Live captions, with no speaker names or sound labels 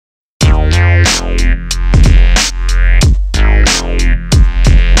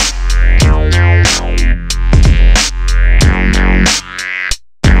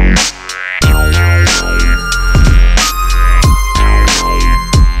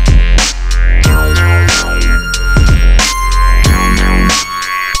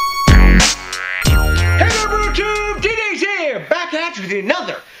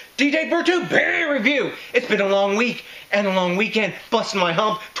BrewTube beer review. It's been a long week and a long weekend, busting my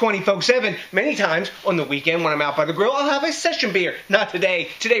hump 24/7. Many times on the weekend when I'm out by the grill, I'll have a session beer. Not today.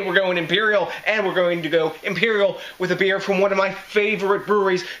 Today we're going Imperial, and we're going to go Imperial with a beer from one of my favorite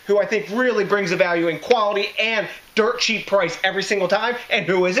breweries, who I think really brings the value in quality and dirt cheap price every single time. And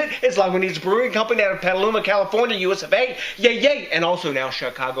who is it? It's Lagunitas Brewing Company out of Petaluma, California, US of A. Yay, yay! And also now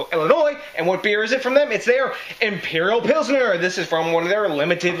Chicago, Illinois. And what beer is it from them? It's their Imperial Pilsner. This is from one of their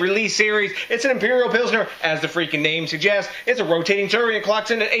limited release series. It's an Imperial Pilsner, as the freaking name suggests. It's a rotating serving. It clocks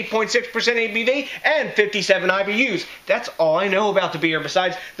in at 8.6% ABV and 57 IBUs. That's all I know about the beer,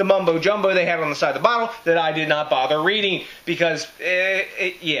 besides the mumbo jumbo they had on the side of the bottle that I did not bother reading, because,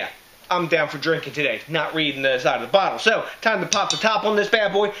 yeah. I'm down for drinking today, not reading the side of the bottle. So, time to pop the top on this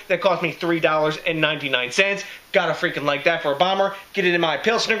bad boy. That cost me $3.99. Gotta freaking like that for a bomber. Get it in my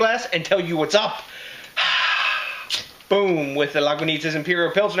Pilsner glass and tell you what's up. Boom, with the Lagunitas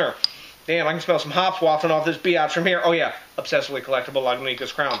Imperial Pilsner. Damn, I can smell some hops wafting off this biatch from here. Oh yeah, obsessively collectible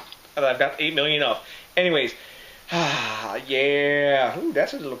Lagunitas crown that I've got 8 million of. Anyways, yeah. Ooh,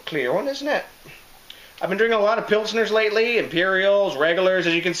 that's a little clear one, isn't it? I've been drinking a lot of Pilsners lately, Imperials, regulars,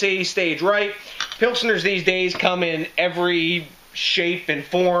 as you can see, stage right. Pilsners these days come in every shape and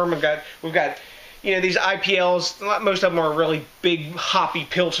form. We've got, you know, these IPLs. Most of them are really big, hoppy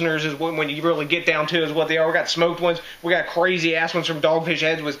Pilsners, is when you really get down to is what they are. We got smoked ones. We got crazy ass ones from Dogfish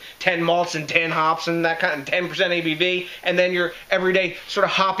Heads with 10 malts and 10 hops and that kind of 10% ABV. And then your everyday sort of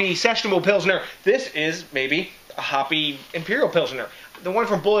hoppy, sessionable Pilsner. This is maybe a hoppy Imperial Pilsner. The one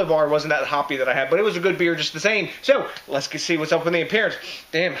from Boulevard wasn't that hoppy that I had, but it was a good beer just the same. So, let's see what's up with the appearance.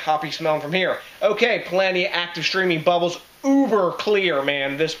 Damn, hoppy smelling from here. Okay, plenty of active streaming bubbles. Uber clear,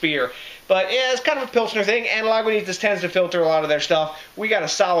 man, this beer. But, yeah, it's kind of a Pilsner thing, and Lagunitas tends to filter a lot of their stuff. We got a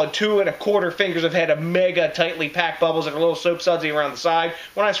solid 2 1/4 fingers of head of mega tightly packed bubbles that are a little soap sudsy around the side.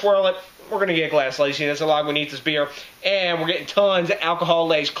 When I swirl it, we're going to get glass lacing. It's a Lagunitas beer, and we're getting tons of alcohol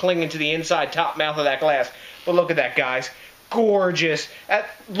lace clinging to the inside top mouth of that glass. But look at that, guys. Gorgeous. That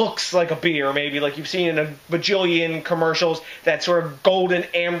looks like a beer, maybe, like you've seen in a bajillion commercials. That sort of golden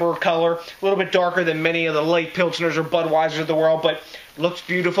amber color. A little bit darker than many of the light Pilsners or Budweisers of the world, but looks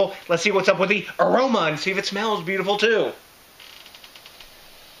beautiful. Let's see what's up with the aroma and see if it smells beautiful, too.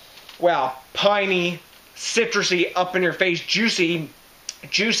 Wow. Piney, citrusy, up in your face, juicy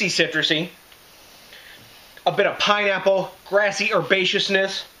citrusy. A bit of pineapple, grassy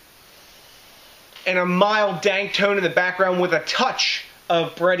herbaceousness. And a mild dank tone in the background with a touch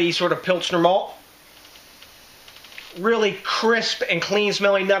of bready sort of Pilsner malt. Really crisp and clean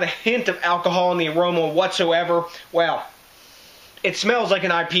smelling, not a hint of alcohol in the aroma whatsoever. Wow. It smells like an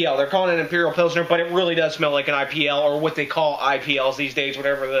IPL. They're calling it an Imperial Pilsner, but it really does smell like an IPL, or what they call IPLs these days,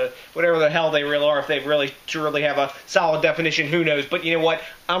 whatever the hell they really are. If they really truly have a solid definition, who knows. But you know what?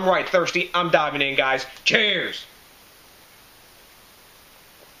 I'm right thirsty. I'm diving in, guys. Cheers!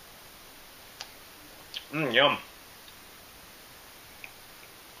 Yum.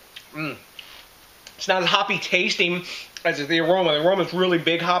 It's not as hoppy tasting as the aroma. The aroma is really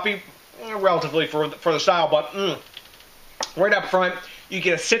big hoppy, relatively for the style, but right up front, you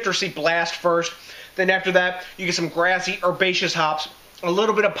get a citrusy blast first. Then after that, you get some grassy, herbaceous hops, a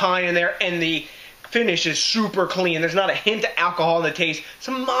little bit of pine in there, and the finish is super clean. There's not a hint of alcohol in the taste.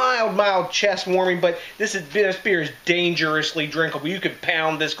 Some mild chest warming, but this beer is dangerously drinkable. You could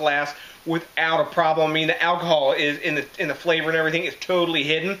pound this glass without a problem. I mean, the alcohol is in the flavor and everything is totally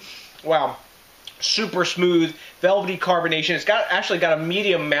hidden. Wow. Super smooth, velvety carbonation. It's actually got a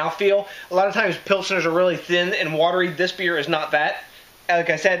medium mouthfeel. A lot of times Pilsners are really thin and watery. This beer is not that. Like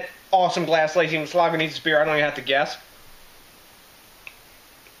I said, awesome glass lacing. It's Lagunitas beer. I don't even have to guess.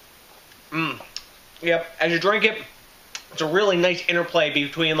 Yep. As you drink it, it's a really nice interplay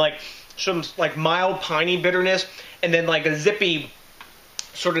between some mild piney bitterness and then like a zippy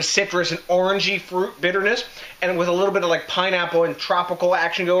sort of citrus and orangey fruit bitterness, and with a little bit of pineapple and tropical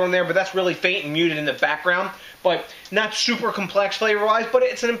action going on there, but that's really faint and muted in the background. But not super complex flavor-wise, but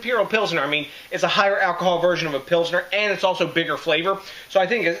it's an Imperial Pilsner. I mean, it's a higher alcohol version of a Pilsner, and it's also bigger flavor. So I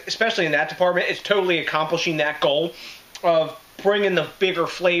think, especially in that department, it's totally accomplishing that goal of bringing the bigger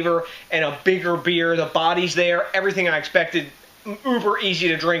flavor and a bigger beer. The body's there, everything I expected. Uber easy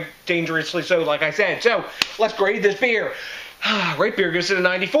to drink, dangerously so, like I said. So, let's grade this beer. Great beer gives it a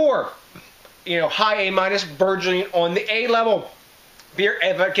 94. You know, high A-, verging on the A level. Beer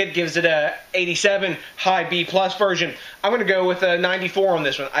Advocate gives it a 87, high B+ version. I'm going to go with a 94 on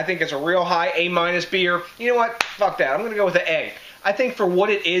this one. I think it's a real high A- beer. You know what? Fuck that. I'm going to go with an A. I think for what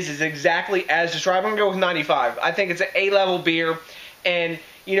it is exactly as described. I'm going to go with 95. I think it's an A-level beer, and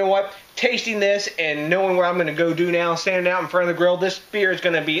you know what? Tasting this and knowing what I'm going to go do now, standing out in front of the grill, this beer is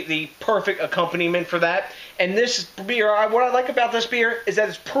going to be the perfect accompaniment for that. And this beer, what I like about this beer is that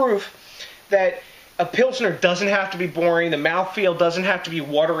it's proof that a Pilsner doesn't have to be boring. The mouthfeel doesn't have to be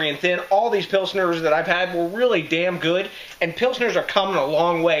watery and thin. All these Pilsners that I've had were really damn good, and Pilsners are coming a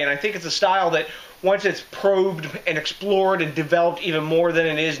long way, and I think it's a style that once it's probed and explored and developed even more than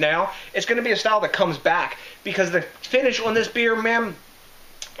it is now, it's going to be a style that comes back, because the finish on this beer, man,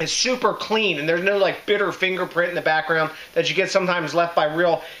 is super clean, and there's no like bitter fingerprint in the background that you get sometimes left by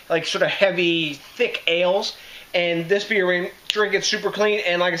real like sort of heavy, thick ales. And this beer, drink it super clean,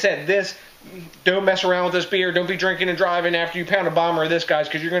 and like I said, don't mess around with this beer. Don't be drinking and driving after you pound a bomber of this, guys,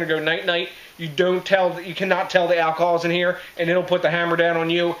 because you're going to go night-night. You cannot tell the alcohol's in here, and it'll put the hammer down on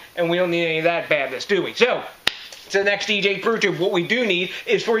you, and we don't need any of that badness, do we? So, to the next DJs BrewTube, what we do need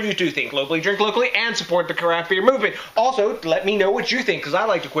is for you to think locally, drink locally, and support the craft beer movement. Also, let me know what you think, because I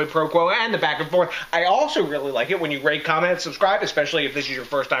like the quid pro quo and the back and forth. I also really like it when you rate, comment, subscribe, especially if this is your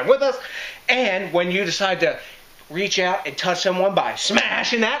first time with us, and when you decide to reach out and touch someone by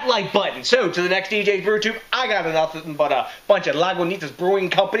smashing that like button. So, to the next DJs BrewTube, I got nothing but a bunch of Lagunitas Brewing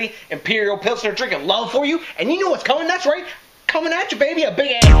Company Imperial Pilsner drinking love for you. And you know what's coming? That's right, coming at you, baby, a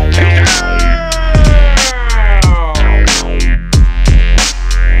big ass.